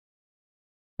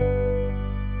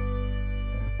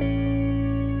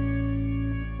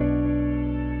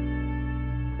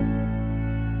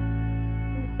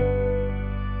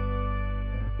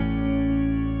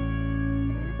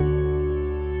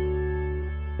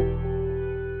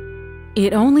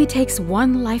It only takes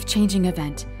one life-changing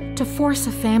event to force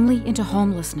a family into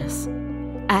homelessness.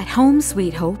 At Home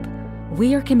Suite Hope,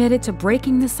 we are committed to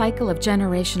breaking the cycle of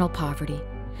generational poverty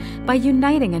by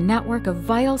uniting a network of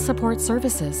vital support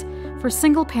services for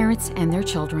single parents and their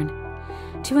children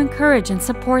to encourage and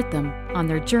support them on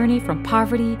their journey from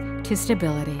poverty to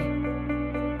stability.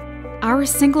 Our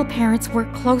single parents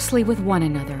work closely with one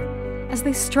another as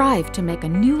they strive to make a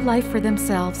new life for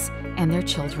themselves and their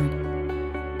children.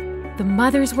 The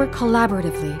mothers work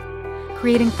collaboratively,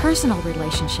 creating personal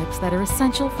relationships that are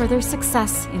essential for their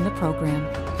success in the program.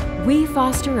 We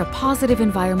foster a positive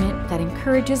environment that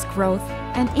encourages growth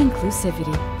and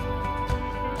inclusivity.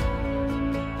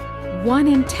 1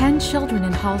 in 10 children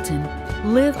in Halton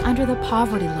live under the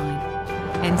poverty line,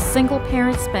 and single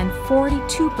parents spend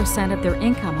 42% of their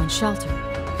income on shelter.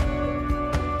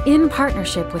 In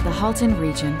partnership with the Halton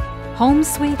region, Home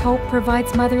Suite Hope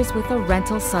provides mothers with a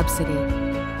rental subsidy,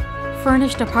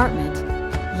 furnished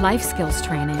apartment, life skills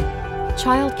training,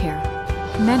 childcare,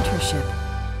 mentorship,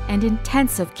 and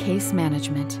intensive case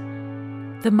management.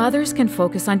 The mothers can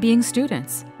focus on being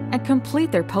students and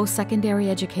complete their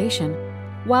post-secondary education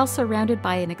while surrounded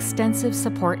by an extensive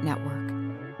support network.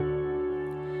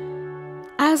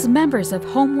 As members of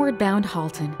Homeward Bound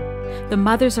Halton, the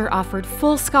mothers are offered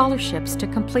full scholarships to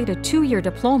complete a 2-year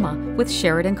diploma with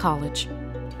Sheridan-College.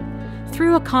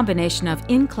 Through a combination of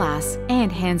in-class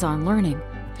and hands-on learning,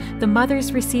 the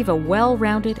mothers receive a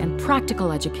well-rounded and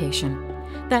practical education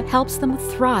that helps them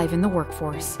thrive in the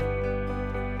workforce.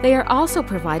 They are also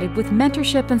provided with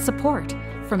mentorship and support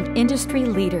from industry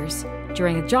leaders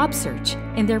during a job search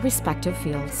in their respective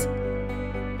fields.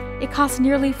 It costs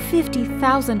nearly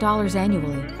 $50,000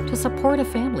 annually to support a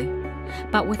family,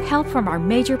 but with help from our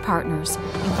major partners,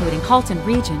 including Halton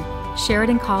Region,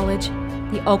 Sheridan-College,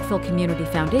 the Oakville Community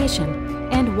Foundation,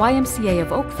 and YMCA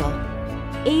of Oakville,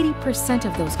 80%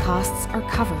 of those costs are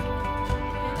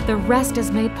covered. The rest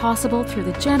is made possible through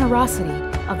the generosity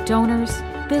of donors,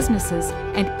 businesses,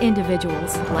 and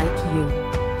individuals like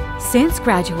you. Since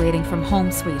graduating from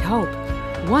Home Suite Hope,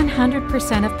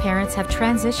 100% of parents have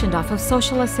transitioned off of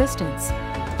social assistance.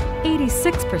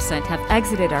 86% have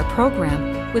exited our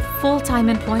program with full-time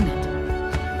employment,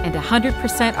 and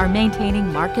 100% are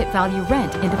maintaining market value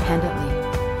rent independently.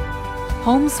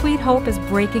 Home Suite Hope is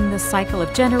breaking the cycle of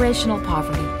generational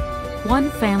poverty, one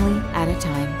family at a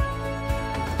time.